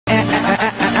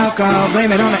alcohol,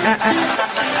 blame it on the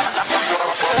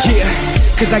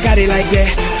yeah, cause I got it like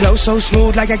that. Flow so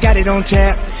smooth like I got it on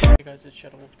tap. Hey guys, it's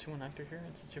Shadow Wolf 2 and Actor here,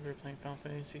 and since we're playing Final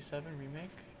Fantasy VII Remake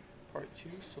Part 2,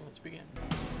 so let's begin.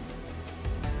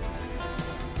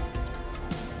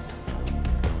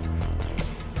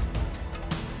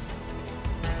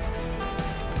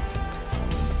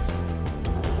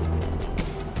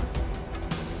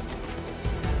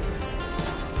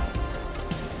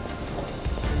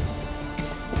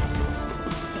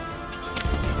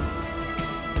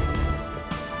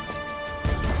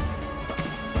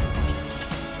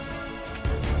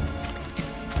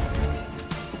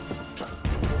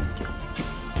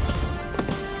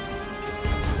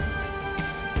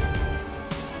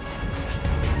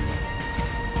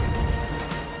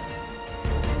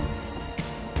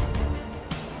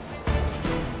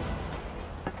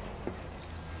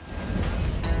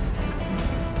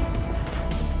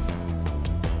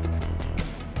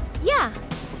 Yeah,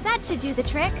 that should do the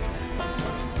trick.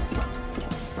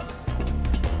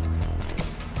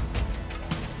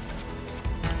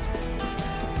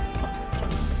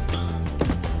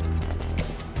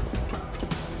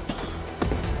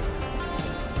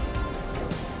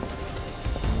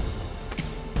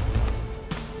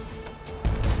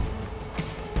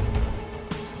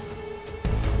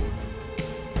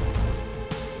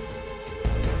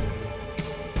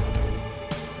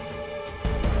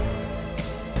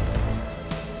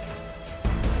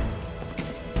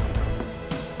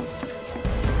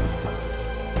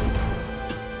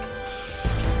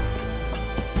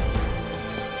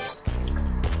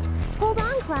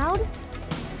 Cloud?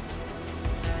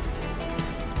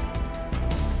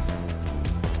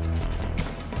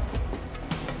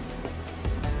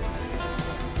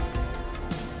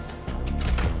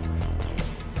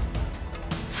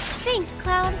 Thanks,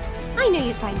 Cloud. I knew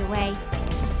you'd find a way.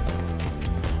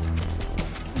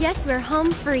 Yes, we're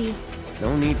home free.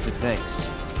 No need for thanks.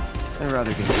 I'd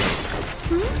rather get this.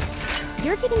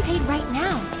 You're getting paid right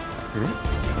now.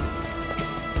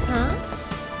 Huh?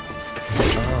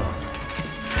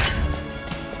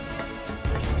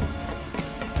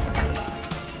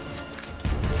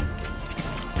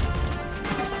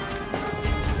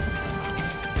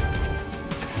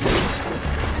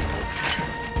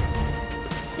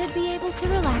 Should be able to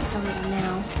relax a little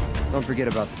now. Don't forget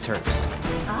about the Turks.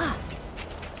 Ah.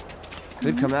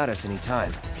 Could come at us any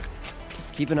time.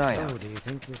 Keep an eye out. Do you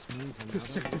think this means the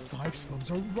Sector 5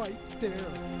 slums are right there?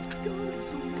 God, I'm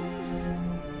so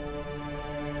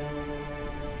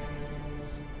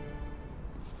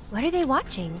What are they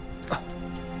watching?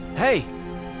 Hey!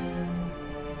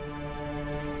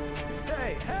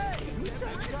 Hey! Who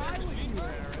said guy with you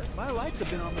there? My lights have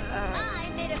been on the I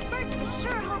made it first, but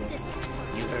sure hope this.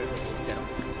 You heard what he said.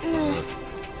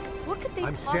 What could they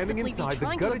I'm standing possibly be inside the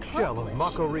trying to gutted shell of accomplish?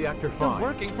 Mako Reactor 5. They're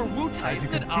working for Wutai,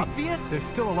 isn't it obvious? There's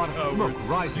still a lot of smoke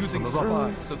rising using from the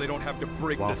rock. spies so they don't have to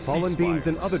break While the fallen ceasefire. beams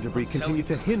and other debris continue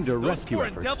to hinder those rescue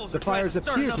foreign efforts, devils the are trying fires to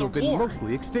start appear to another have been war.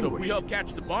 mostly extinguished. So if we help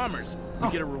catch the bombers, we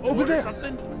get a over reward or there.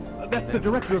 something? That's the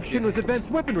director of Shinra's Advanced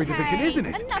Weaponry Division, isn't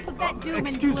it? Enough of that doom and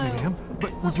Excuse gloom. me, ma'am,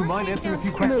 but would you We're mind safe answering a down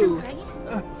few here, questions?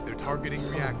 right? They're targeting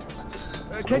reactors.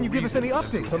 Can you give us any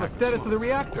updates on the status of the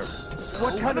reactor?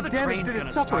 What kind of damage did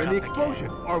it suffer in the explosion?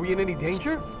 Are we in any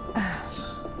danger?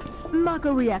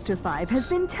 Mako Reactor 5 has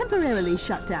been temporarily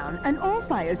shut down, and all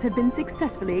fires have been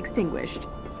successfully extinguished.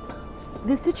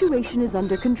 The situation is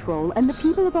under control, and the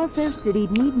people of our fair city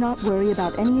need not worry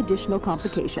about any additional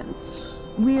complications.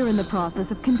 We're in the process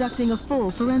of conducting a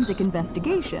full forensic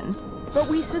investigation, but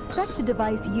we suspect the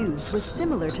device used was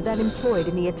similar to that employed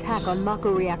in the attack on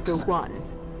Mako Reactor 1.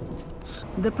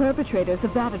 The perpetrators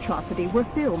of that atrocity were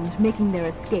filmed making their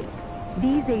escape.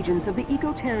 These agents of the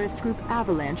eco-terrorist group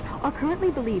Avalanche are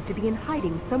currently believed to be in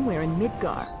hiding somewhere in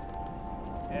Midgar.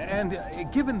 And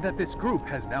given that this group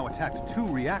has now attacked 2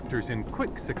 reactors in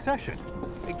quick succession,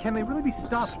 can they really be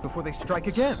stopped before they strike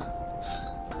again?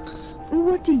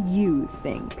 What do you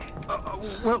think?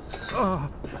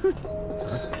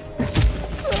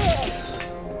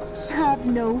 Have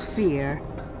no fear.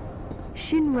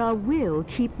 Shinra will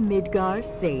keep Midgar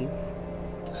safe.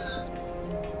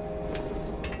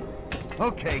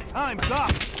 Okay, time's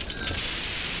up!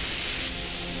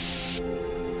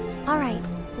 All right,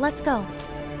 let's go.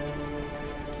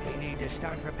 We need to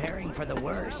start preparing for the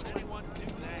worst.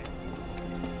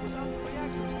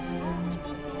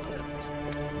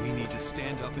 We need to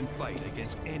stand up and fight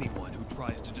against anyone who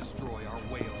tries to destroy our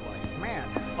way of life. Man.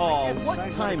 Oh, what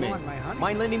timing.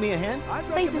 Mind lending me a hand?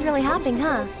 Place is really hopping,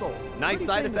 huh? Nice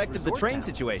side effect of the train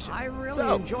situation. I really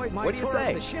So, enjoyed my what do you tour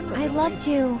say? of the Shinra I'd love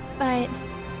to, but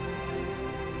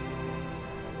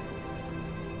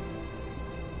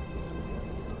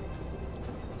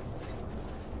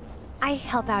I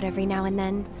help out every now and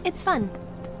then. It's fun.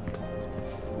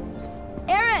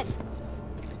 Aerith!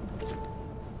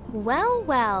 Well,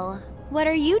 well. What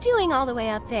are you doing all the way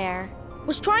up there?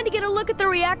 Was trying to get a look at the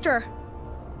reactor.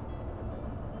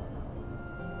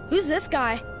 Who's this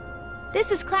guy?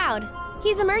 This is Cloud.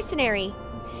 He's a mercenary.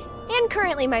 And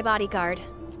currently my bodyguard.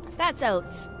 That's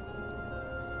Oates.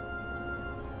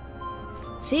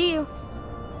 See you.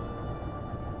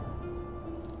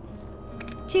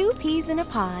 2 peas in a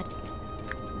pod.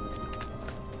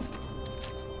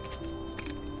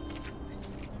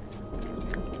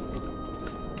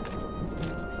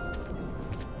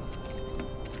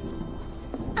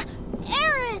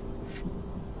 Aerith!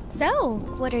 So,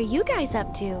 what are you guys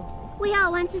up to? We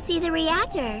all went to see the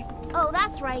reactor. Oh,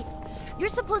 that's right. You're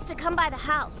supposed to come by the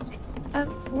house.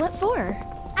 What for?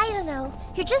 I don't know.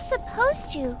 You're just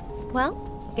supposed to.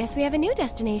 Well, guess we have a new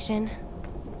destination.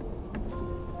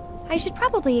 I should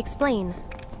probably explain.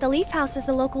 The Leaf House is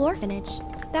the local orphanage.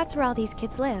 That's where all these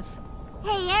kids live.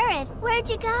 Hey, Aerith, where'd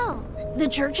you go? The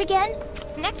church again?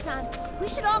 Next time, we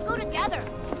should all go together.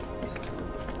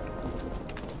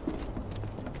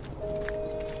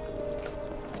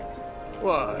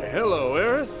 Why, hello,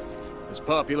 Aerith. As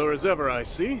popular as ever, I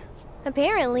see.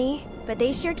 Apparently, but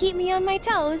they sure keep me on my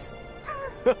toes.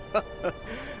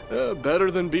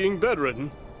 Better than being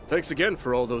bedridden. Thanks again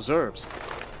for all those herbs.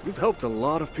 You've helped a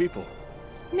lot of people.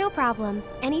 No problem.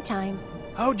 Anytime.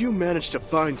 How'd you manage to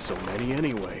find so many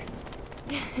anyway?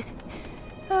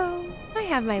 Oh, I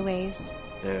have my ways.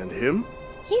 And him?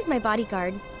 He's my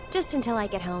bodyguard, just until I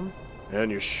get home. And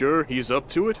you're sure he's up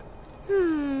to it?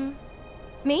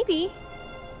 Maybe.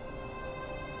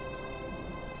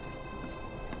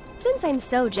 Since I'm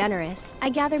so generous, I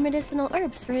gather medicinal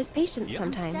herbs for his patients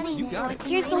sometimes.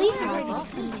 Here's the leaf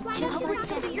herbs.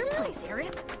 Just to your place,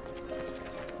 Aerith.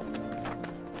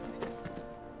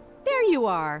 There you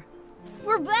are.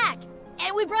 We're back,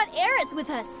 and we brought Aerith with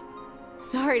us.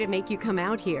 Sorry to make you come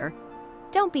out here.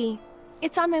 Don't be.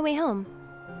 It's on my way home.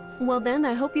 Well then,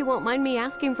 I hope you won't mind me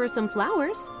asking for some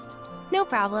flowers. No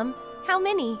problem. How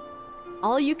many?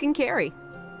 All you can carry.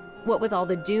 What with all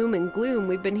the doom and gloom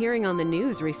we've been hearing on the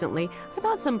news recently, I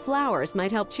thought some flowers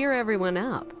might help cheer everyone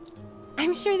up.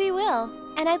 I'm sure they will,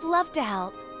 and I'd love to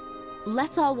help.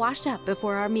 Let's all wash up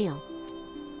before our meal.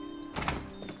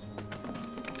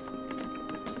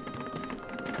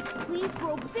 Please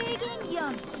grow big and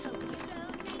yummy.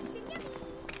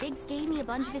 Biggs gave me a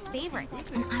bunch of his favorites,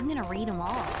 and I'm gonna rate them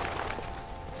all.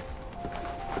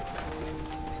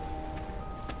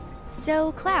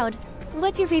 So, Cloud,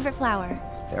 what's your favorite flower?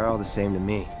 They're all the same to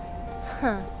me.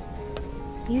 Huh.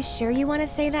 You sure you want to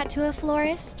say that to a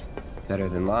florist? Better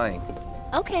than lying.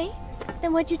 Okay.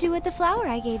 Then what'd you do with the flower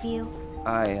I gave you?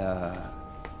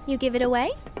 You give it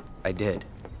away? I did.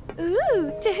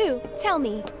 Ooh, to who? Tell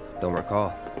me. Don't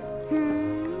recall.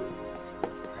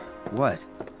 What?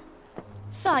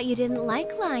 Thought you didn't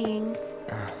like lying.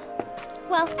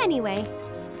 Well, anyway.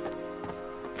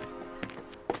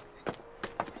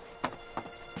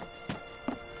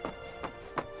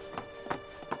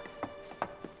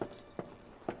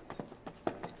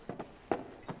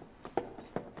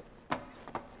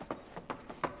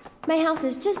 My house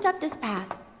is just up this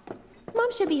path.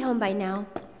 Mom should be home by now,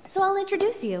 so I'll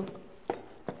introduce you.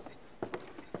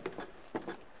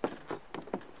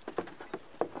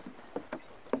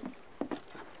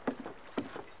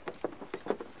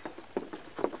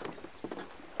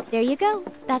 There you go.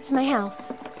 That's my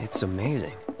house. It's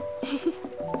amazing.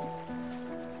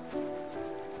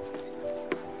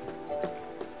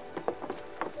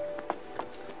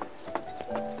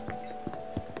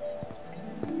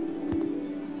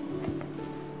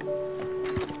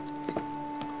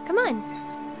 Come on.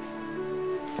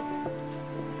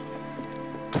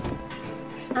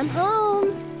 I'm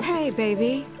home. Hey,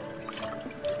 baby.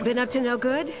 Been up to no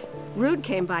good? Rude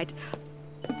came by.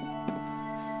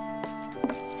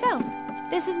 So,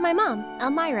 this is my mom,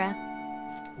 Elmira.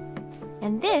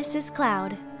 And this is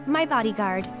Cloud, my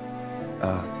bodyguard.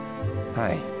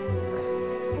 Hi.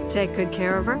 Take good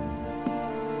care of her?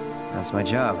 That's my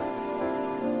job.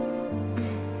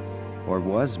 Or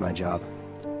was my job.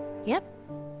 Yep.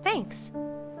 Thanks.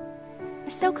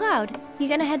 So, Cloud, you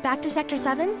gonna head back to Sector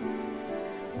 7?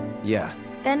 Yeah.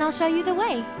 Then I'll show you the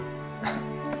way.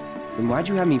 Then why'd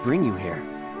you have me bring you here?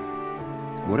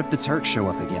 What if the Turks show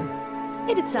up again?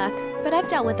 It'd suck, but I've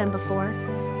dealt with them before.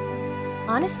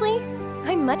 Honestly,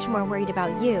 I'm much more worried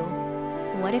about you.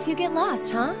 What if you get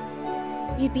lost, huh?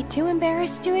 You'd be too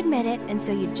embarrassed to admit it, and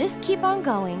so you'd just keep on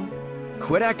going.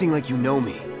 Quit acting like you know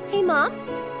me. Hey, Mom.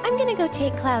 I'm gonna go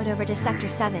take Cloud over to Sector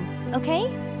 7, okay?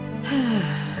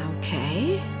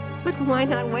 Okay. But why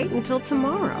not wait until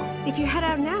tomorrow? If you head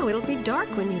out now, it'll be dark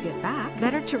when you get back.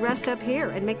 Better to rest up here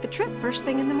and make the trip first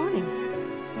thing in the morning,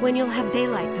 when you'll have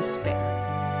daylight to spare.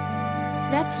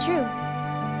 That's true.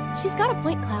 She's got a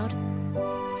point, Cloud.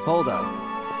 Hold up.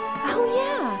 Oh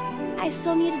yeah, I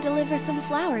still need to deliver some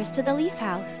flowers to the Leaf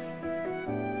House.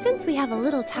 Since we have a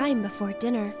little time before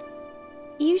dinner,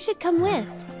 you should come with.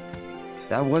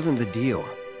 That wasn't the deal.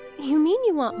 You mean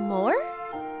you want more?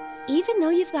 Even though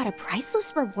you've got a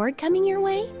priceless reward coming your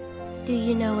way? Do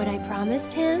you know what I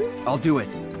promised him? I'll do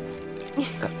it.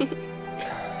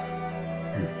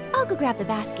 I'll go grab the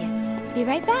baskets. Be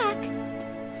right back.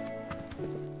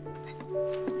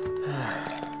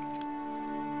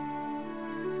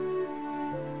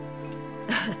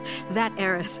 That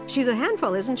Aerith. She's a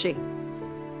handful, isn't she?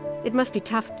 It must be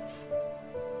tough.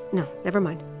 No, never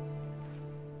mind.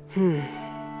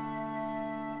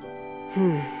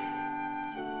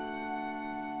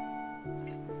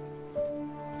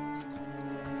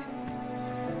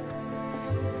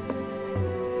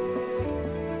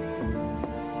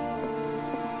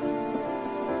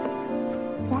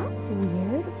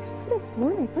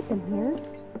 I put them here.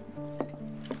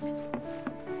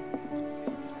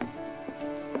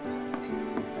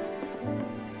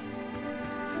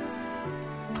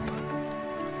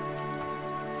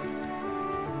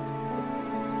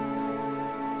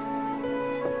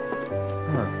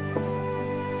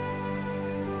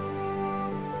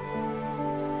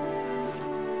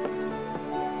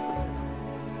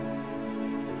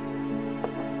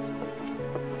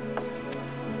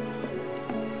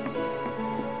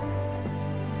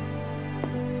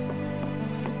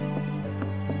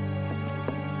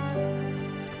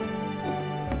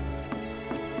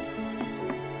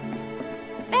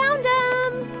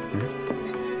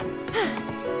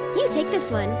 Take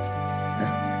this one.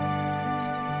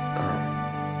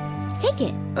 Take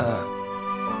it.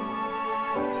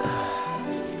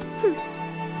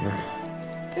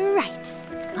 Right.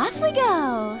 Off we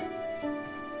go.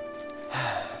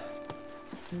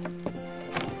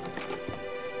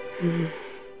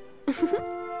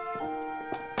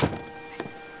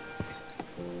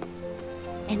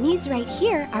 And these right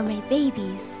here are my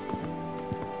babies.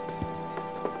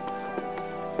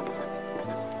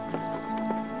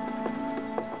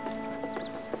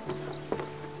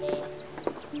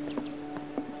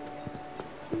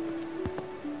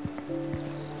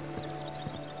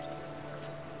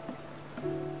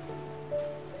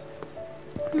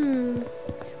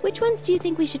 Which ones do you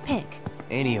think we should pick?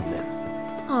 Any of them.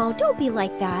 Oh, don't be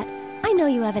like that. I know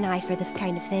you have an eye for this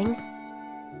kind of thing.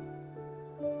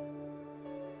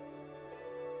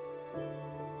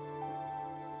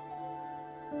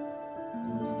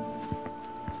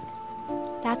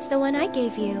 That's the one I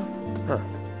gave you. Huh.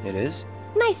 It is?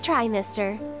 Nice try,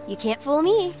 mister. You can't fool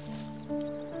me.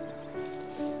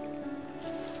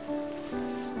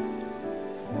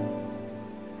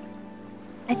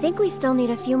 I think we still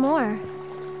need a few more.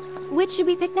 Which should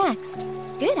we pick next?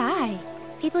 Good eye.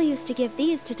 People used to give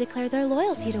these to declare their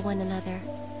loyalty to one another.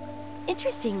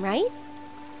 Interesting, right?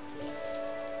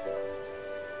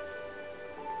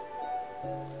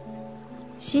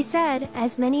 She said,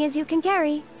 as many as you can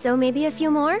carry, so maybe a few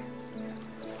more?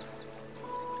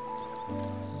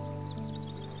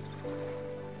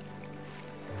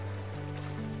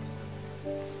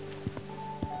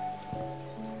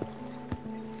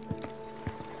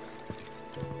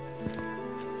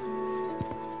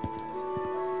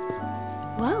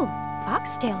 Whoa,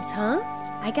 foxtails, huh?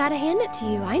 I gotta hand it to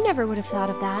you. I never would have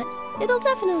thought of that. It'll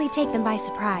definitely take them by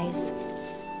surprise.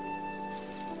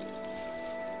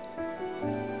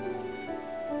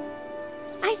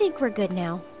 I think we're good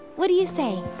now. What do you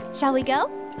say? Shall we go?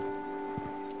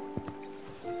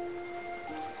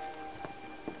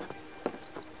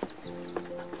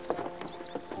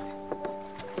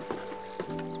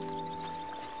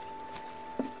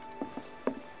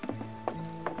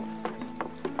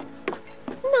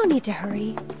 No need to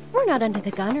hurry. We're not under the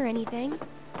gun or anything.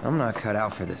 I'm not cut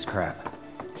out for this crap.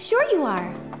 Sure you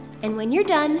are. And when you're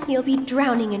done, you'll be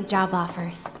drowning in job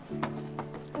offers.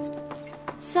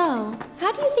 So,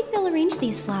 how do you think they'll arrange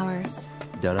these flowers?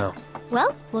 Dunno.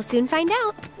 Well, we'll soon find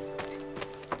out.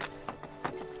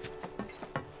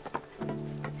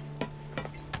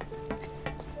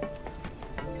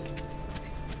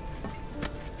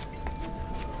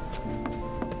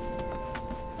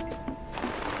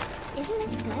 Isn't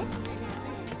this good?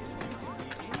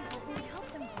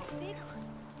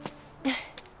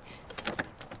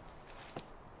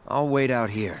 I'll wait out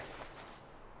here.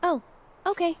 Oh,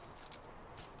 okay.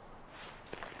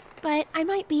 But I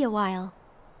might be a while.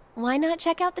 Why not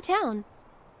check out the town?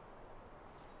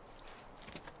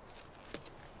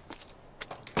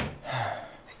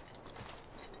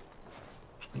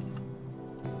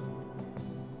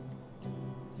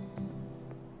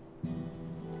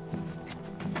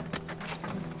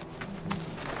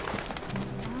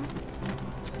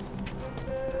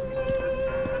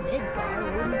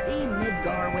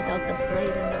 power without the blade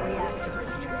and the reactor.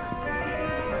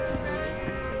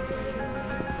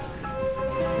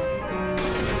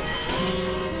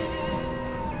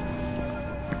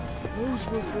 Those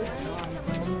were good times.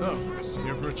 Oh,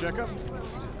 here for a checkup?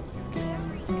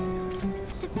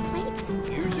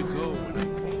 Years ago,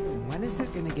 when is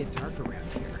it gonna get dark around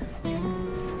here?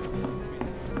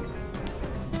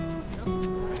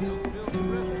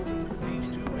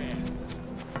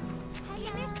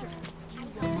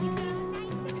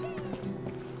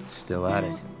 Still at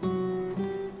it.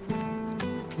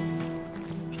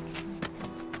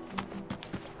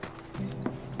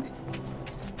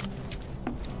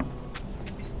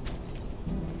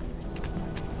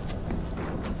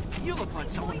 You look like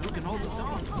someone who can hold his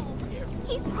own.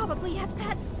 He's probably at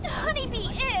that Honeybee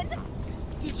Inn.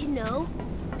 Did you know?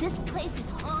 This place is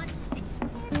haunted.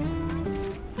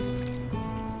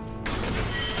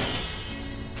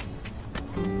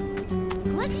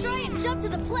 Let's try and jump to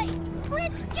the plate.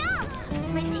 Let's jump!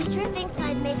 My teacher thinks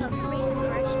I'd make a great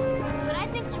impression, but I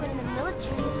think joining the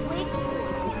military is way cooler.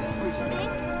 Don't you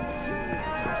think?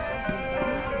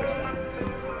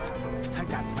 I've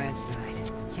got plans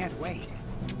tonight. Can't wait.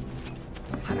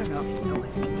 I don't know if you know it.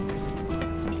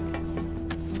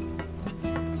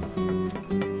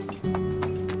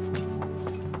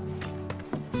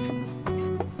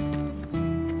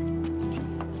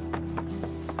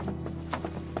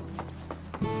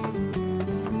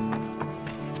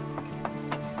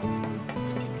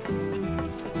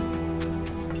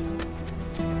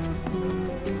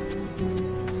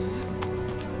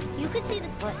 You could see the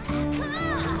split.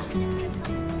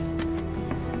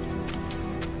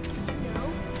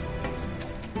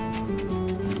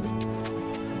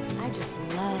 I just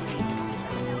love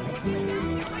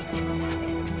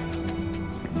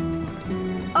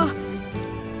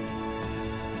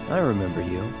I remember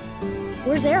you.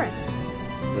 Where's Eric?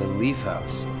 The Leaf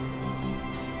House.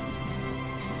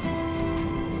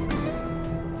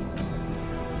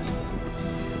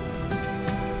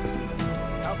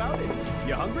 How about it?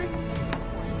 You hungry?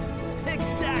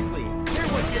 Exactly. Here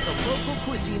we'll get the local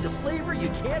cuisine, the flavor you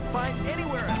can't find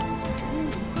anywhere else.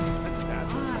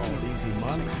 That's what's called easy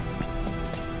money.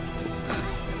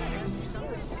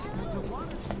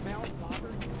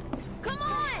 Come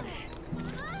on!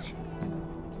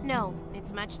 No,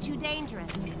 it's much too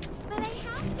dangerous. But I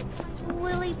have to.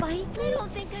 Will he bite me? I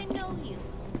don't think I know you.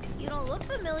 You don't look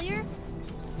familiar.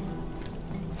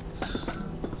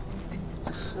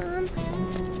 Can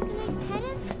I pet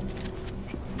him?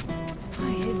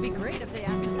 It'd be great if they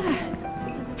asked us again.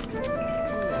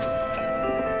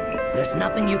 There's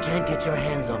nothing you can't get your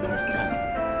hands on in this town.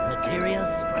 Material,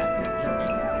 scrap,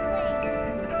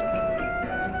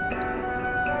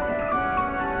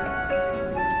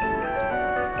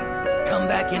 come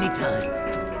back anytime.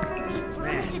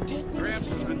 Gramps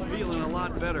has been feeling a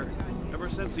lot better ever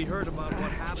since he heard about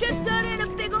what happened. Just got in a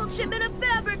big old shipment of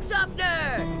fabric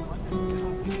softener!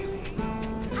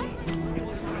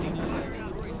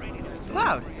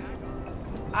 Cloud,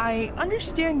 I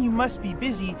understand you must be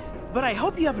busy, but I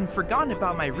hope you haven't forgotten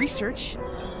about my research.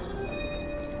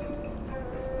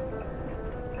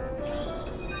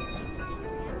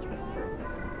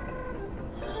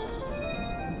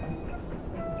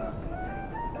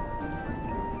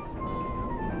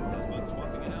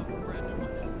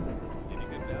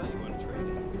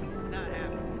 Not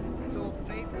happening. It's Old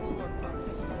Faithful or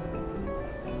bust.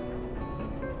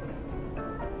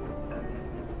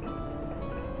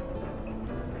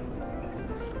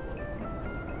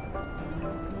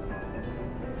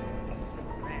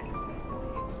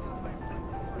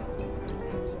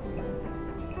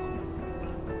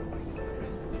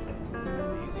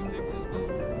 Easy fixes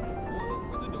both. Oil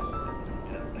for the door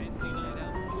and a fancy night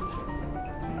out.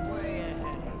 Way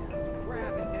ahead. We're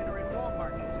having dinner in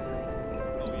Walmart tonight.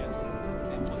 Oh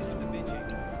yeah, and one with the bitching.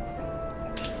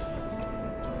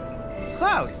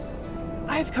 Cloud,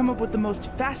 I have come up with the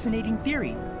most fascinating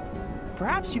theory.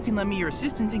 Perhaps you can lend me your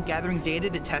assistance in gathering data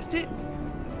to test it?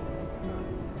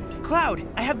 Cloud,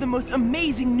 I have the most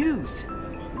amazing news.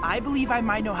 I believe I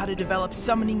might know how to develop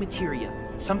summoning materia,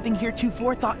 something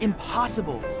heretofore thought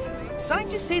impossible.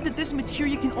 Scientists say that this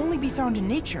materia can only be found in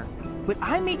nature, but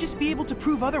I may just be able to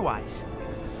prove otherwise.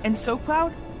 And so,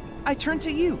 Cloud, I turn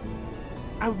to you.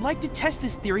 I would like to test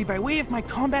this theory by way of my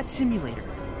combat simulator.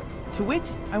 To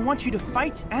wit, I want you to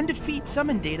fight and defeat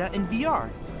summon data in VR.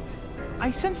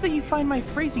 I sense that you find my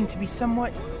phrasing to be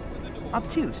somewhat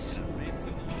obtuse.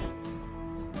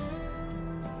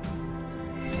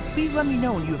 Please let me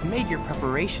know when you have made your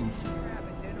preparations.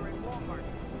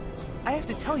 I have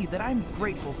to tell you that I'm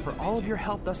grateful for all of your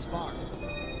help thus far.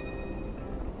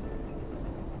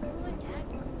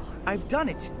 I've done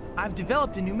it. I've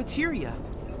developed a new materia.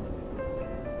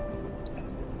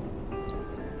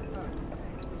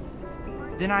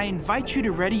 Then I invite you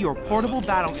to ready your portable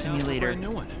battle simulator.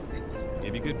 New one.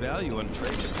 Maybe good value on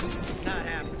trade. Not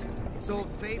happening. It's Old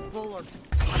Faithful or...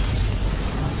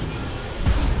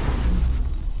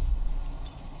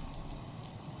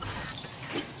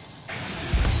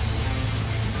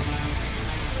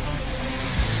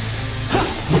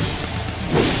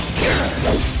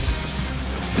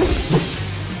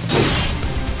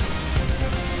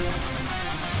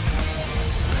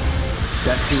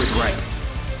 Let's do it right.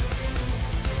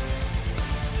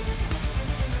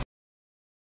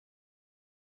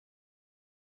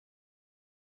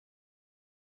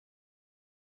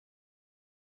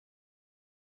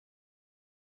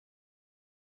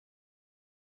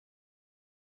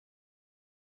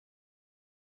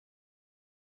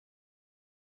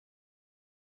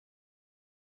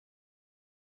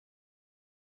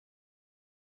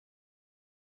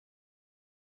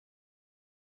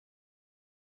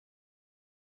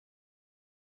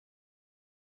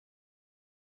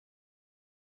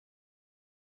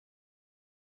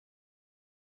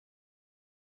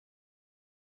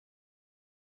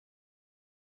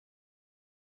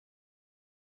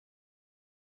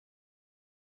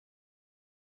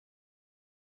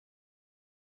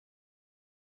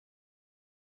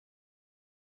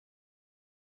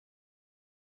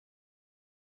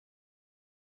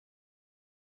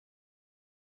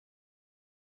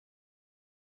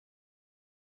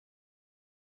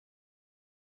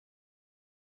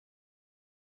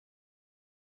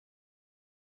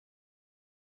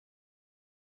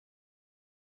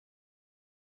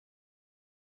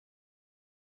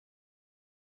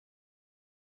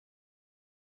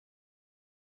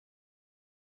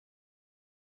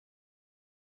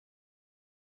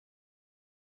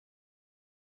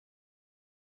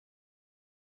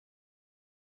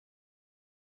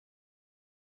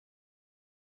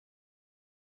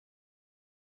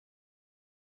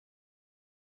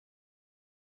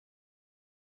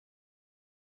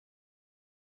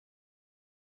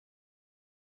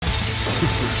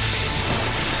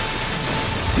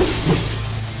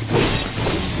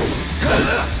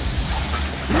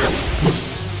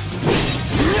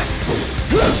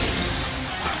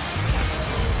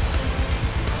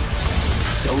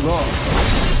 So long.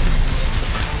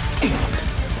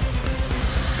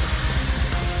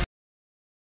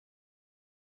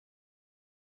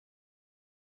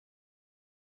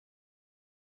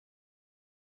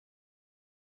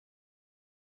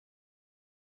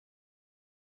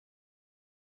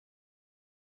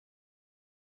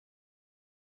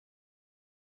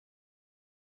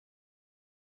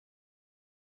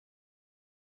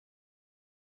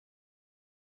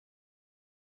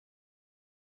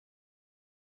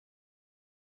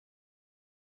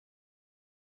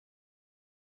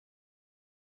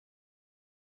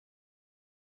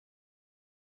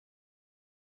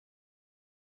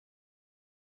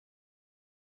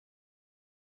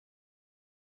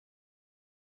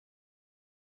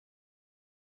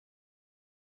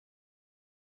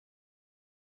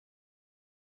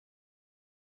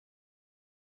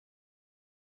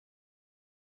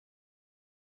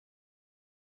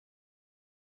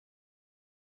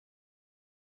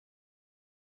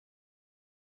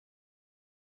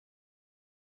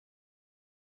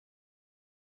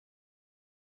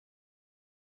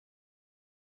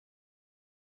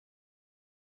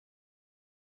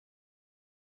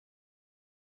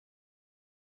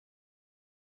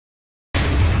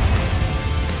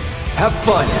 Have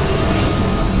fun!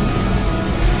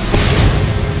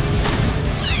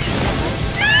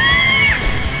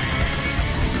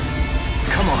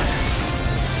 Come on!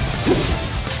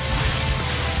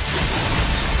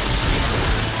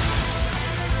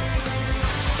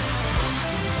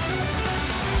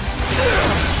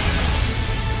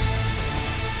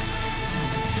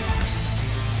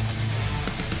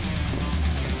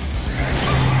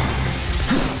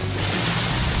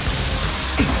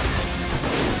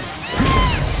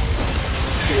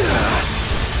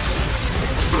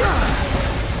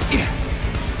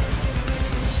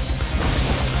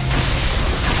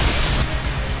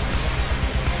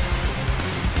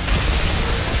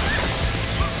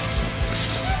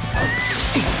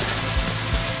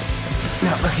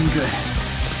 Not looking good.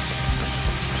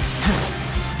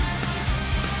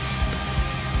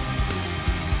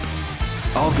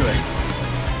 All good.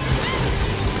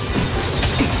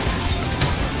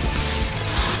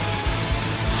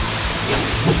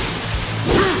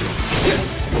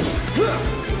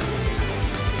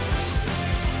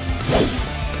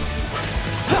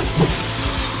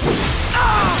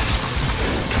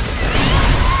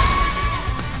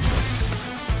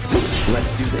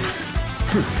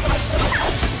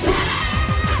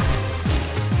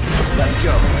 Let's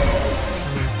go.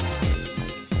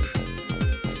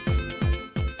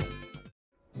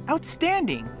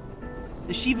 Outstanding!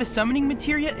 The Shiva summoning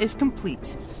materia is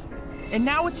complete. And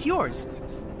now it's yours.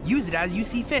 Use it as you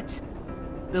see fit.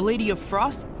 The Lady of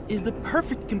Frost is the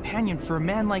perfect companion for a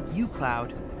man like you,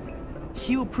 Cloud.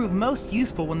 She will prove most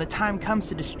useful when the time comes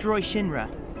to destroy Shinra.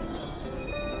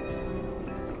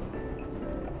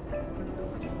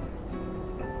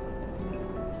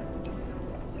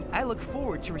 I look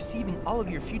forward to receiving all of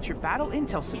your future battle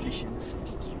intel submissions.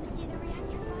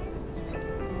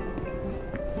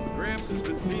 Gramps has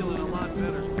been feeling a lot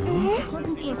better.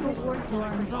 If a ward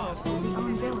doesn't involve the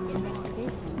ongoing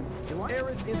investigation.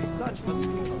 Aerith is such a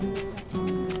sweetheart.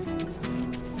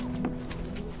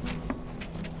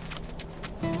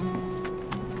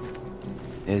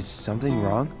 Is something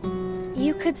wrong?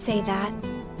 You could say that.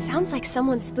 Sounds like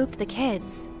someone spooked the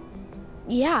kids.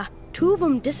 Yeah, 2 of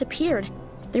them disappeared.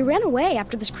 They ran away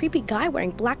after this creepy guy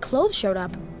wearing black clothes showed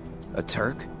up. A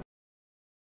Turk?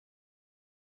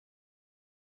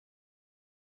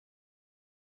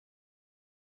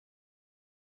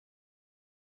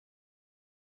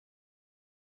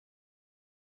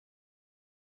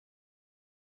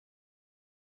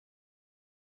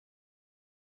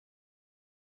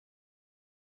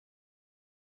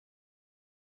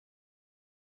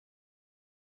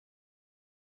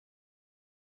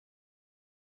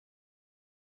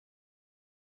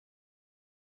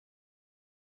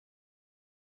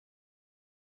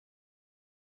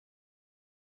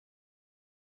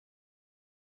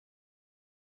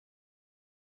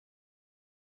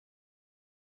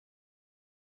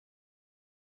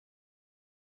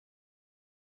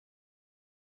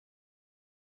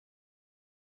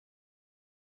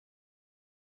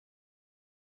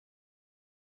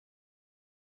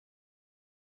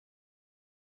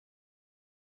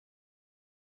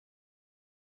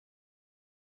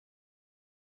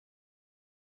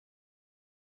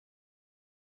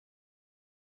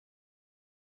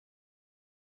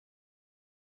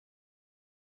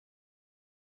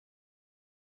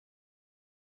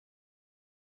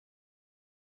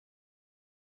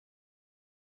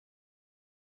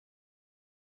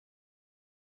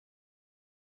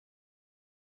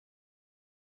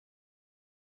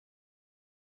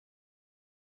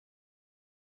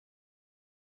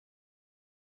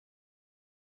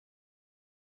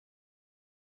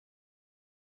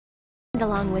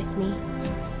 Along with me.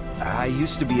 I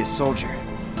used to be a soldier.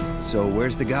 So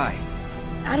where's the guy?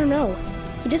 I don't know.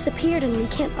 He disappeared and we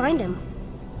can't find him.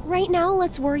 Right now,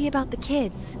 let's worry about the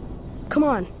kids. Come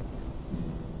on.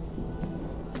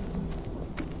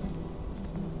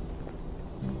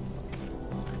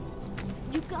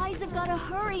 You guys have got to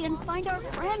hurry and find our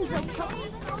friends,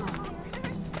 okay?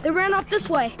 They ran off this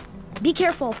way. Be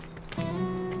careful.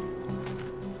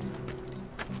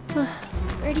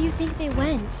 Where do you think they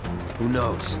went? Who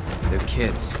knows? They're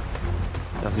kids.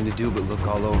 Nothing to do but look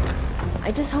all over.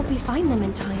 I just hope we find them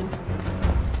in time.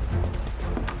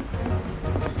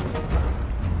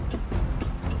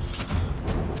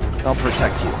 I'll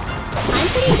protect you. I'm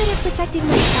pretty good at protecting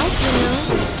myself, you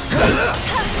know.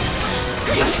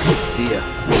 See ya.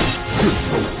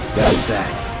 That's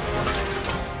that.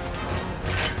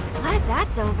 Glad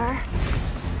that's over.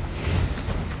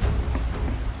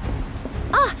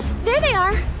 Ah, there they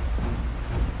are!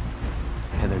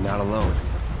 And they're not alone.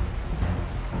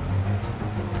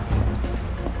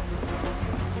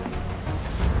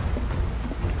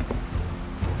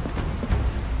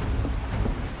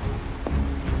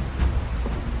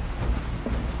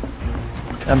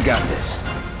 I've got this.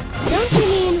 Don't you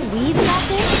mean we've got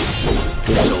this?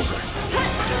 It's over.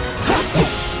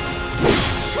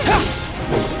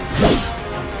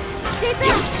 Stay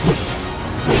back!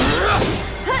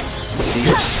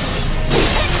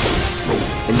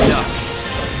 Enough.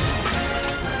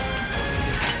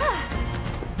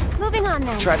 Moving on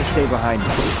then. Try to stay behind me.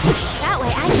 That way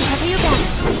I can cover your back.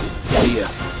 See ya.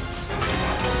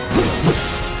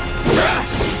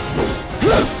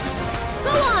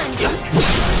 Go on!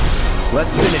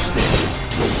 Let's finish this.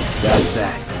 That's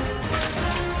that.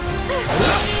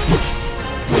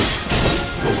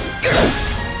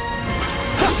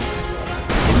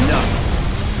 Enough.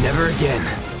 Never again.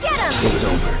 Get him! It's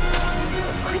over.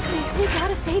 Quickly, we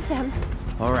gotta save them.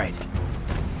 All right.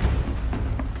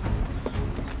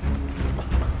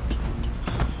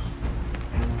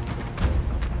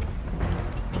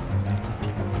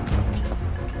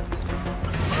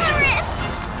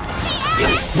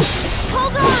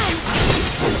 Hold on!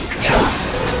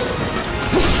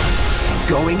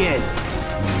 Going in.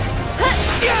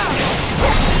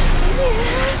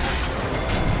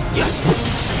 Yeah.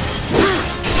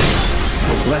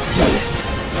 Let's do this.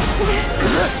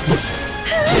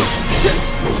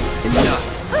 Enough.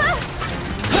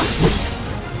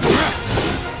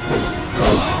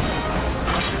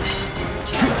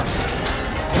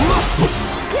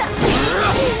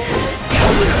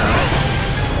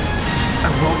 I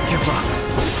won't give up.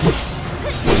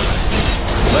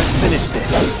 Let's finish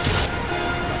this.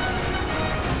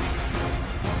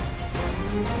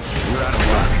 We're out of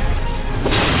luck.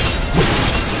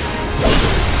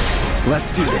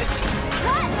 Let's do this.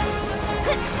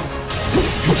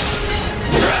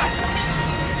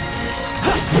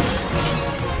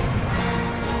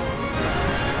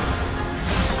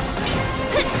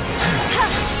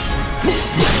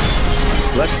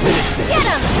 Let's finish this. Get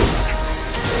him!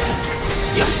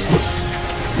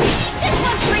 This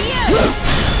one's for you!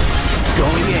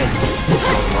 Going in.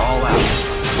 Going all out.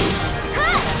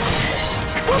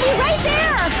 We'll be right there!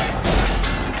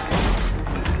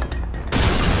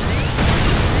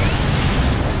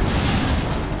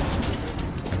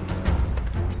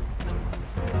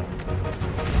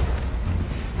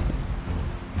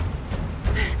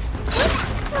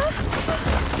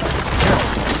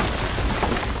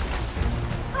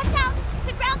 Watch out!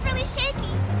 The ground's really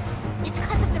shaky. It's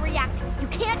because of the reactor. You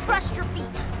can't trust your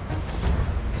feet.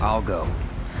 I'll go.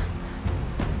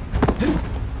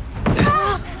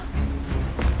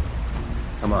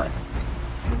 Come on.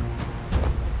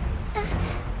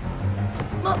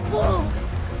 Whoa!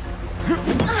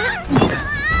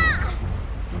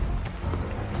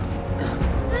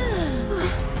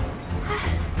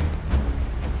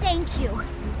 Thank you.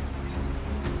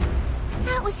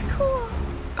 That was cool.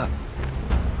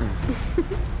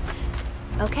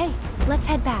 Okay, let's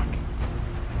head back.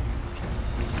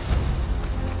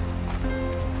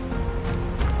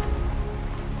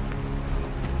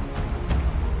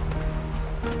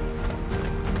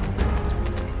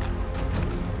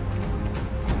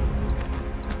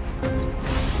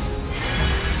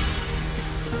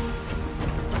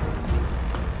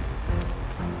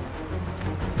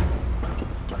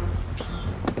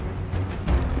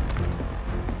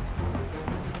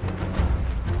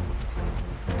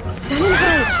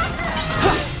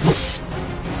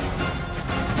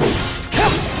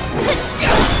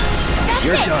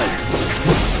 You're done.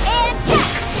 And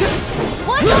catch!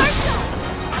 One more shot!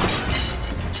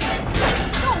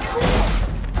 So cool!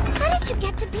 How did you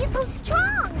get to be so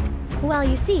strong? Well,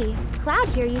 you see, Cloud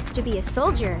here used to be a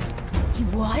soldier. He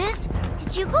was?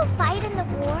 Did you go fight in the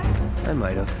war? I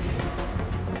might have.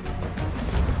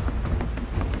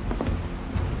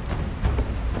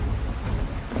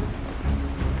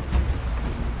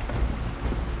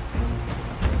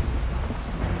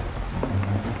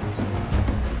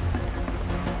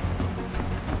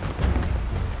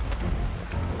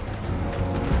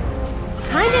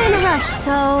 Kinda in a rush,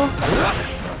 so...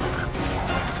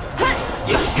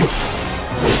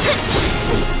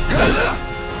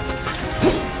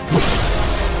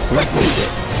 Let's do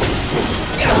this.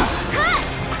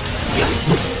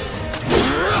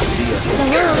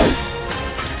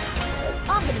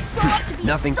 I'm gonna grow up to be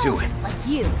Nothing a to soldier it. like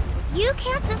you. You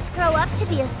can't just grow up to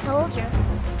be a soldier.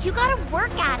 You gotta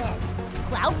work at it.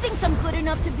 Cloud thinks I'm good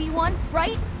enough to be one,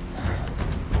 right?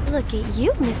 Look at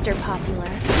you, Mr. Popular.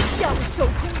 That was so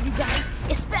cool, you guys.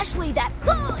 Especially that,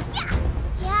 yeah!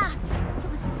 Yeah, it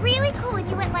was really cool when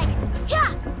you went like,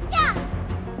 yeah, yeah!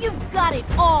 You've got it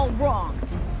all wrong.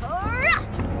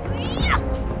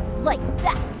 Like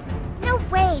that. No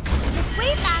way, it's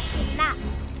way faster than that.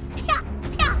 Yeah,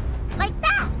 yeah, like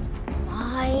that.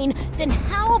 Fine, then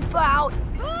how about,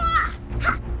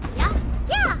 yeah,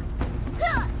 yeah,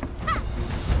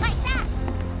 like that.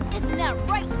 Isn't that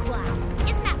right, Cloud?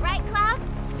 Isn't that right, Cloud?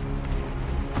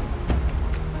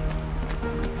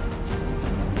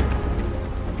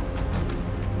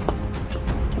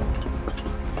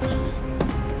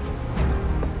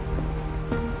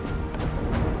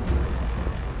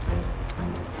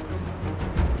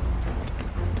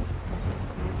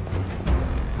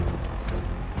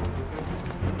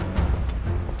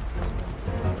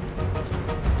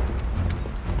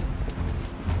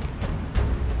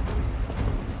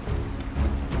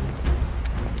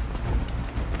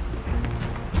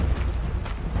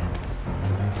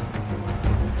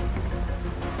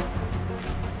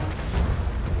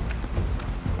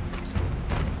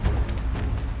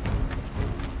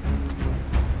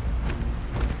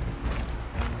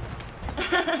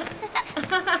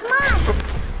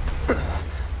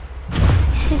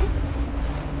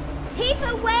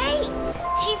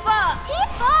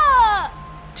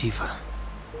 Tifa.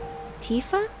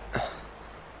 Tifa?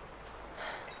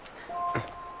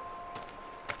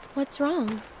 What's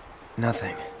wrong?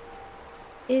 Nothing.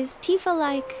 Is Tifa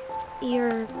like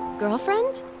Your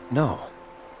girlfriend? No,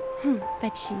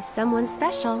 But she's someone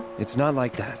special. it's not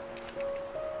like that.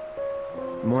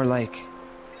 More like...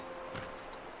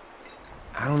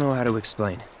 I don't know how to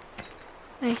explain.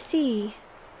 I see.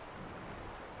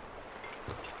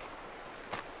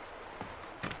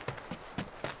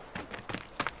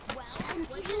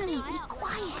 Be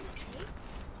quiet.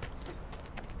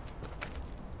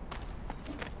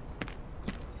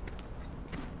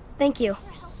 Thank you.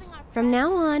 From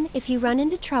now on, if you run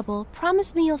into trouble,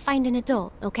 promise me you'll find an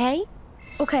adult, okay?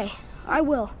 Okay, I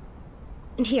will.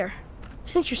 And here,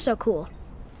 since you're so cool,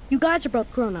 you guys are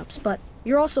both grown-ups, but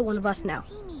you're also one of us now.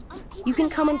 You can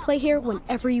come and play here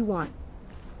whenever you want.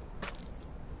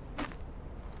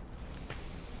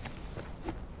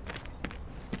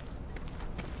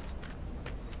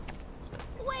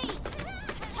 Wait!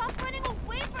 Stop running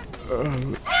away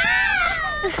from me!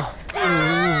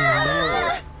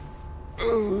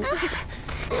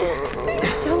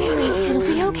 Don't worry, it'll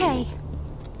be okay.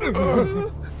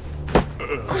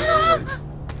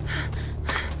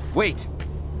 Wait!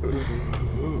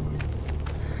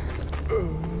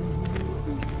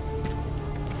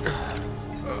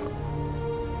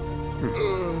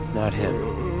 Not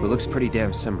him, but looks pretty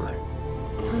damn similar.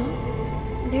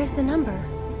 There's the number,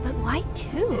 but why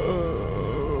two?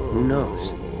 Who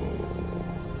knows?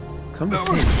 Come to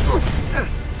think.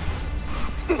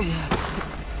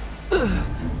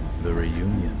 The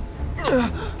reunion.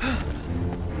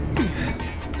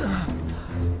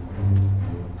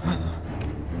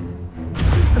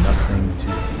 There's nothing to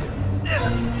fear.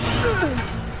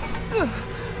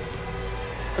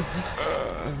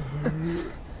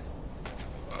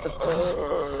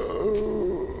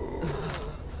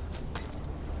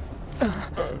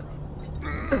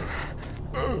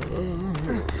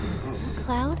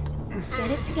 Cloud,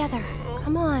 get it together.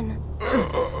 Come on.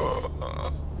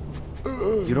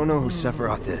 You don't know who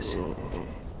Sephiroth is,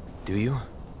 do you?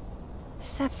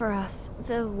 Sephiroth,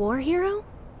 the war hero?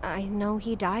 I know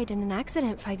he died in an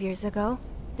accident 5 years ago.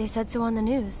 They said so on the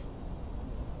news.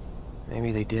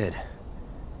 Maybe they did.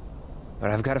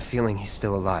 But I've got a feeling he's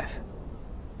still alive.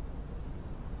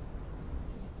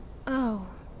 Oh,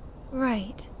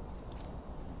 right.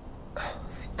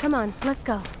 Come on, let's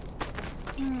go.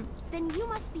 Then you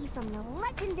must be from the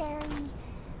legendary...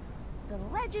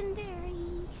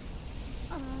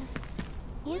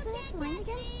 What's the next line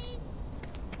again?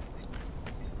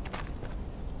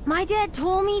 My dad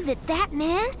told me that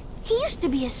man, he used to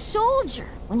be a soldier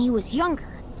when he was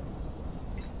younger.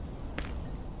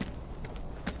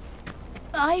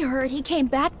 I heard he came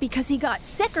back because he got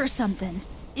sick or something.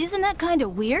 Isn't that kind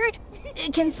of weird?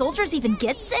 Can soldiers even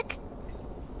get sick?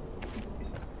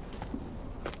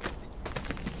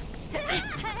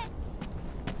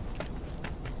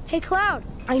 Hey Cloud,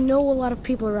 I know a lot of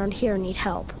people around here need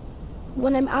help.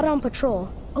 When I'm out on patrol,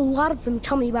 a lot of them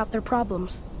tell me about their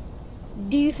problems.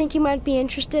 Do you think you might be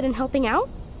interested in helping out?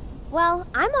 Well,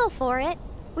 I'm all for it.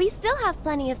 We still have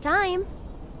plenty of time.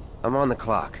 I'm on the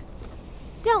clock.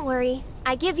 Don't worry,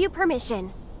 I give you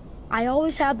permission. I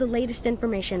always have the latest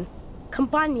information. Come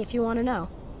find me if you want to know.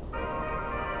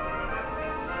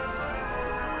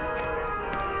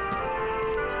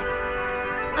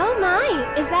 Oh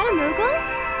my, is that a Moogle?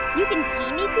 You can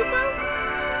see me, Kupo?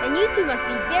 Then you two must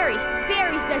be very,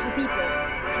 very special people.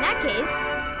 In that case,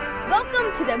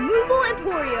 welcome to the Moogle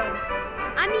Emporium.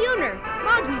 I'm the owner,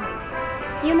 Moggy.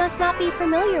 You must not be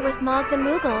familiar with Mog the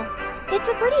Moogle. It's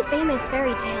a pretty famous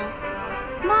fairy tale.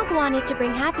 Mog wanted to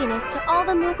bring happiness to all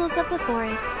the Moogles of the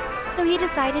forest, so he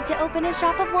decided to open a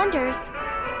shop of wonders.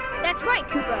 That's right,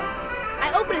 Kupo.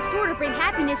 I opened a store to bring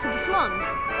happiness to the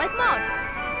slums, like Mog.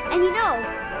 And you know,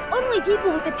 only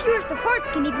people with the purest of hearts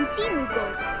can even see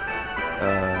Moogles.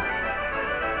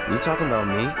 You talking about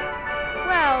me?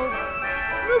 Well,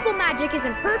 Moogle magic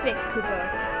isn't perfect, Kupo.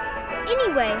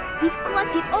 Anyway, we've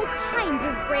collected all kinds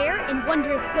of rare and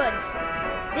wondrous goods.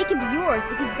 They can be yours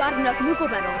if you've got enough Moogle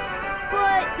medals.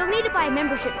 But you'll need to buy a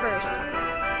membership first.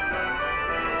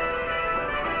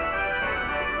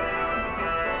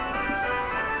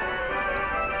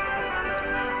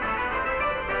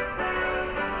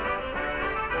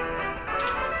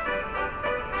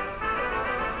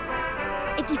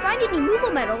 If you find any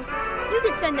Moogle medals, you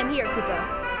can spend them here, Kupo.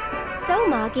 So,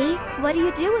 Moggy, what do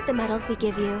you do with the medals we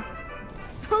give you?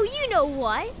 Oh, you know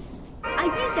what? I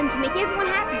use them to make everyone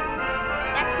happy.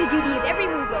 That's the duty of every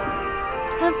Moogle.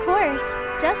 Of course,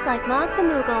 just like Mog the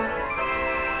Moogle.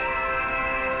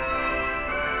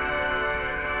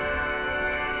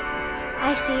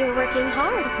 I see you're working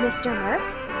hard, Mr. Merc.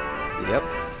 Yep.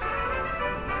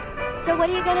 So what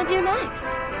are you gonna do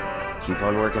next? Keep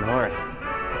on working hard.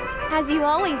 As you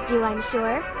always do, I'm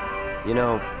sure. You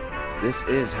know, this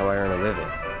is how I earn a living.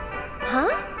 Huh?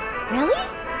 Really?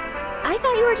 I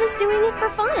thought you were just doing it for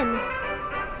fun.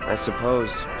 I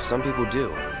suppose some people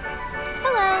do.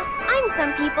 Hello, I'm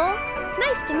Some People.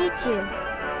 Nice to meet you.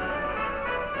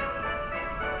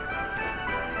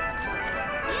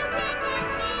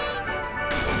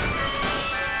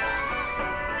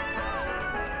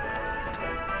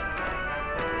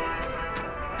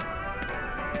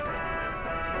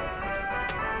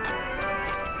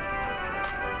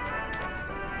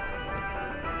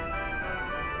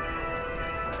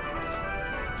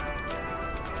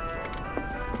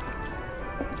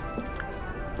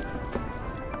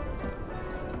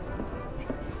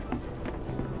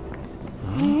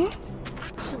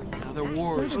 Another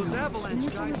wars. Those avalanche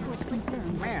guys.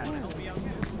 Man.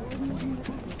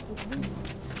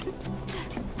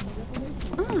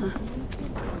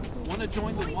 Want to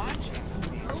join the watch?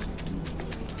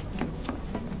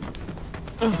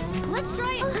 Let's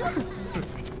try it.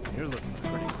 You're looking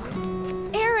pretty good.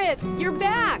 Aerith, you're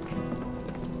back!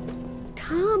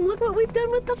 Come, look what we've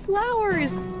done with the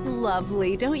flowers.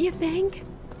 Lovely, don't you think?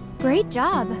 Great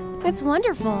job. It's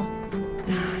wonderful.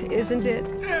 Isn't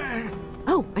it?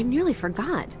 Oh, I nearly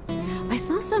forgot. I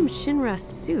saw some Shinra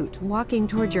suit walking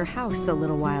toward your house a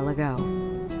little while ago.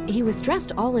 He was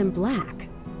dressed all in black.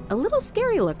 A little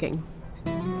scary looking.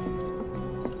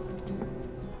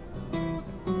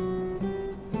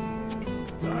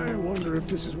 I wonder if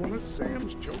this is one of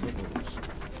Sam's chocobo's.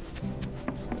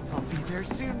 I'll be there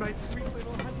soon, my sweet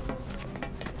little honey.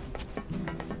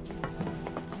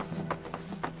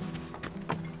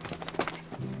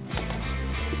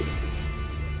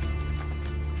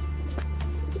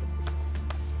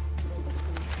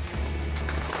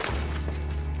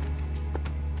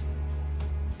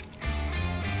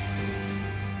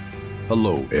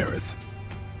 Hello, Aerith.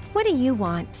 What do you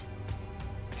want?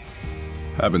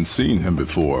 Haven't seen him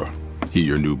before. He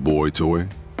your new boy toy?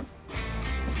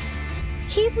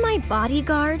 He's my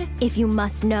bodyguard, if you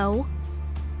must know.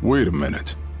 Wait a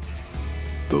minute.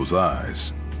 Those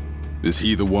eyes. Is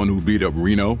he the one who beat up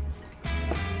Reno?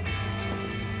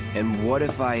 And what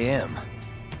if I am?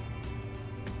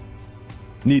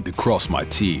 Need to cross my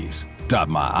T's, dot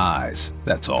my I's,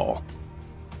 that's all.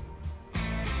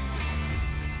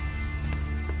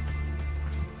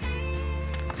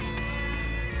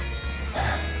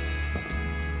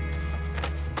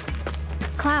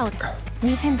 Cloud,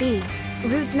 leave him be.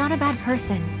 Rude's not a bad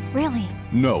person, really.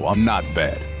 No, I'm not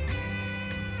bad.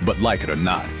 But like it or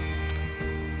not,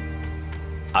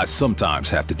 I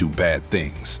sometimes have to do bad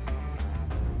things.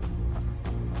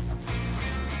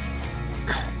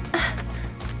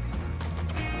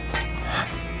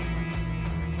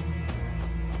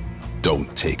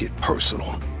 Don't take it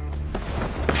personal.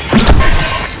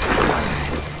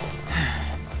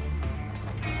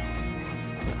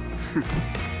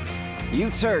 You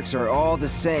Turks are all the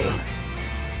same.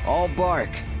 All bark,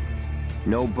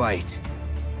 no bite.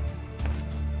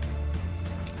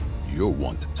 You're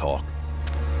one to talk.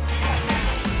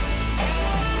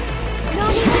 No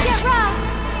need to get rough!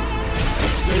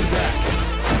 Stay back.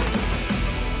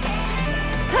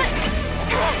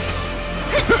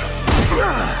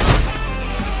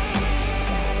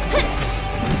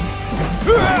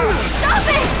 Stop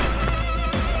it!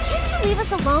 Can't you leave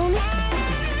us alone?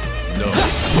 No.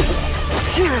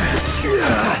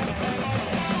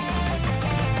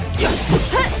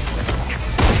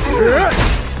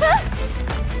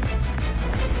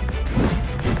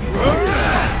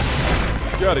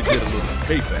 Gotta get a little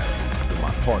payback for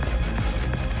my partner.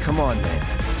 Come on, man.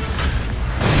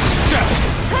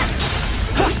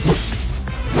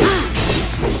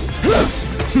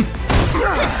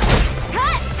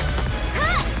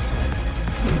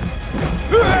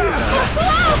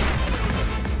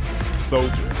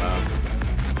 Soldier, huh?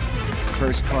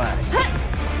 First class.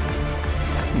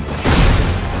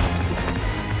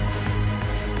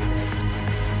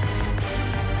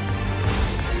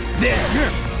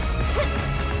 There!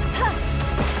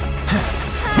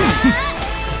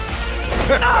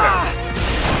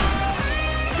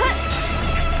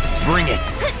 Bring it!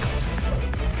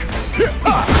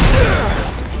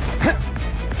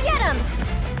 Get him!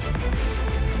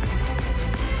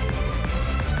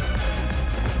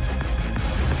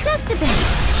 Just a bit.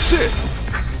 Shit!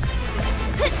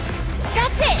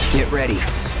 That's it! Get ready.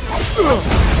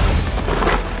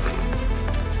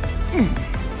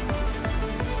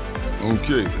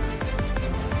 Okay then.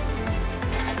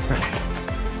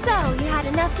 So, you had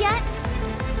enough yet?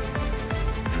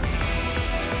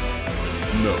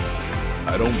 No,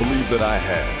 I don't believe that I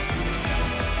have.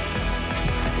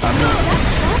 I mean,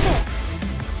 Stop it!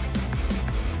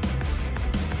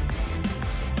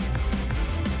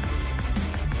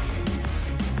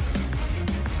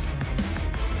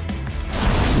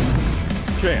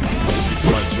 can't. It's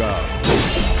my job.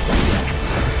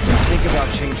 Think about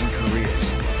changing careers.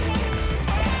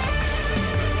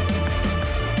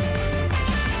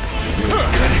 Your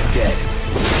friend is dead.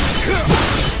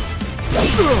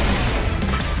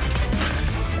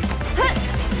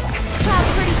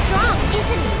 Cloud's pretty strong,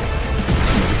 isn't he?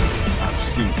 I've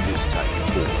seen this type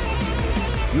before.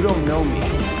 You don't know me.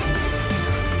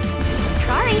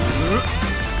 Sorry.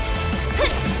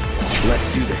 Let's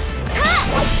do this.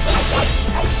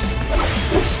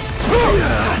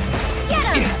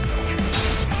 Get him!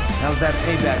 How's that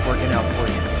payback working out for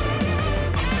you?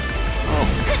 Oh,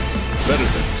 better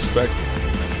than expected.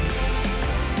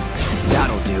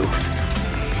 That'll do.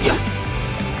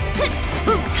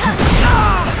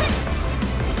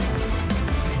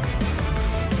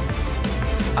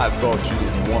 I thought you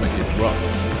didn't want to get rough.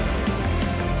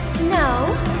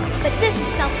 No, but this is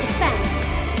self-defense.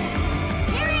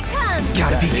 Here it comes!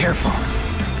 Gotta be careful.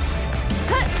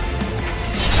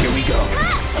 Here we go.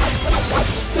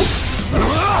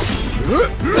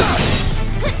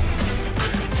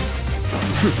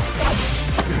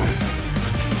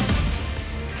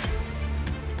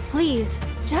 Please,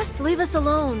 just leave us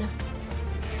alone.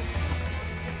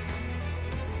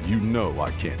 You know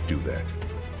I can't do that.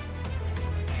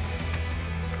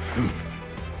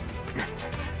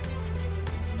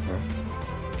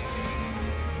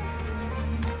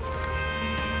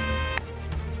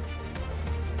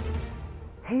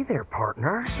 Hey there,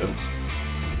 partner.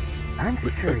 I'm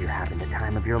sure you're having the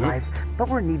time of your life, but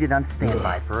we're needed on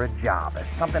standby for a job at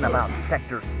something about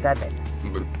Sector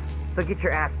 7. So get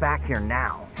your ass back here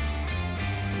now.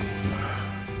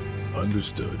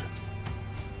 Understood.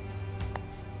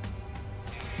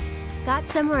 Got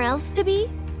somewhere else to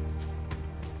be?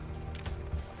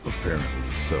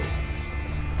 Apparently so.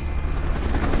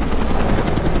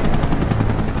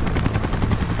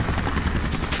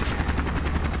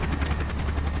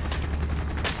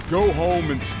 Go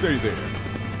home and stay there.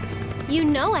 You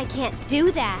know I can't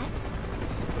do that.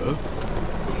 Huh?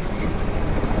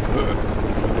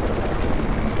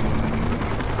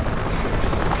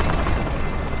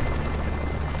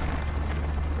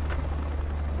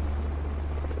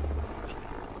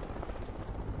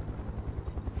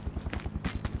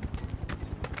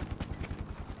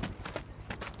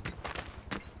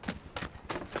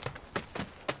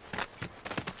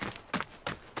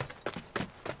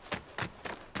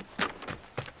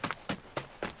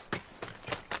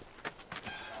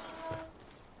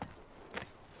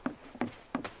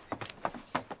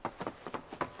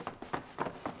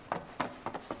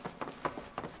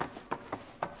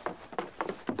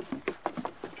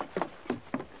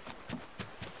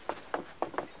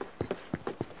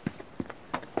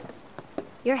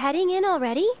 You're heading in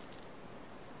already?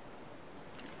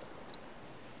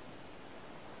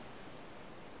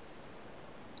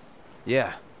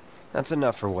 Yeah, that's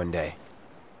enough for one day.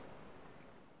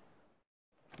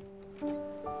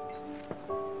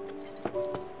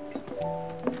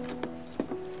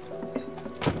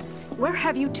 Where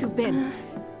have you two been?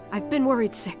 I've been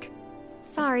worried sick.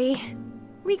 Sorry.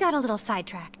 We got a little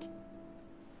sidetracked.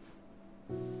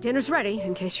 Dinner's ready,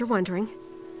 in case you're wondering.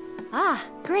 Ah,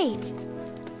 great.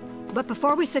 But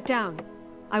before we sit down,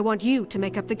 I want you to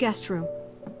make up the guest room.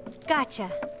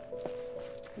 Gotcha.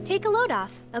 Take a load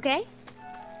off, okay?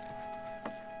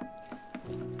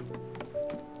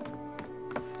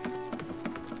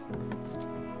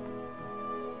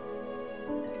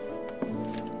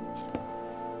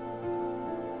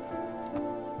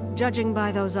 Judging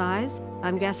by those eyes,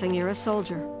 I'm guessing you're a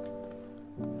soldier.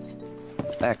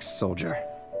 Ex-soldier.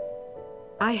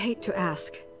 I hate to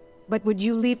ask, but would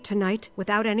you leave tonight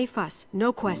without any fuss,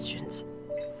 no questions?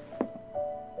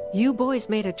 You boys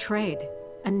made a trade,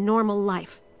 a normal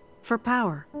life, for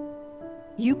power.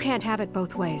 You can't have it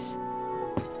both ways.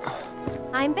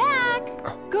 I'm back!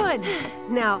 Good.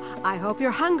 Now, I hope you're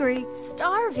hungry.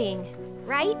 Starving,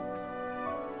 right?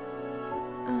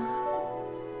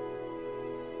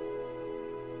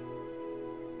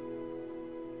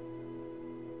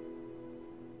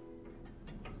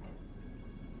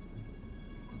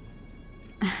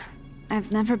 I've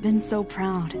never been so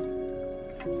proud.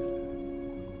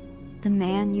 The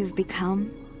man you've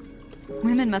become.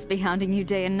 Women must be hounding you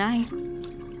day and night.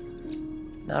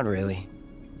 Not really.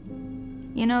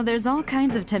 You know, there's all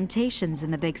kinds of temptations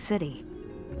in the big city.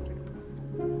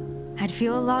 I'd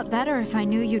feel a lot better if I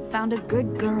knew you'd found a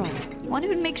good girl. One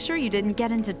who'd make sure you didn't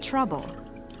get into trouble.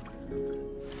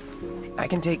 I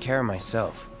can take care of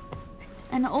myself.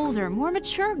 An older, more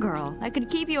mature girl that could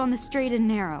keep you on the straight and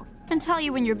narrow and tell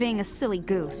you when you're being a silly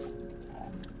goose.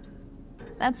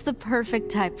 That's the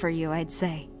perfect type for you, I'd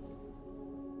say.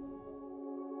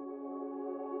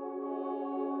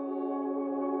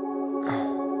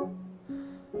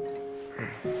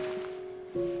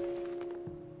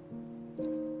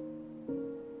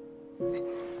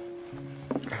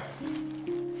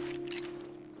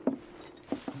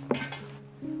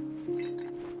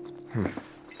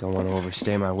 Don't want to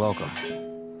overstay my welcome.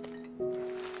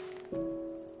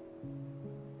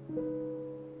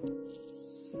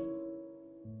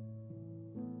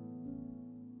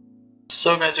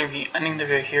 So guys, we'll be ending the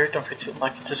video here. Don't forget to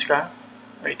like and subscribe.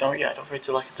 Wait, don't forget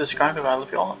to like and subscribe. I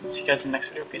love you all. See you guys in the next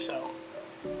video. Peace out.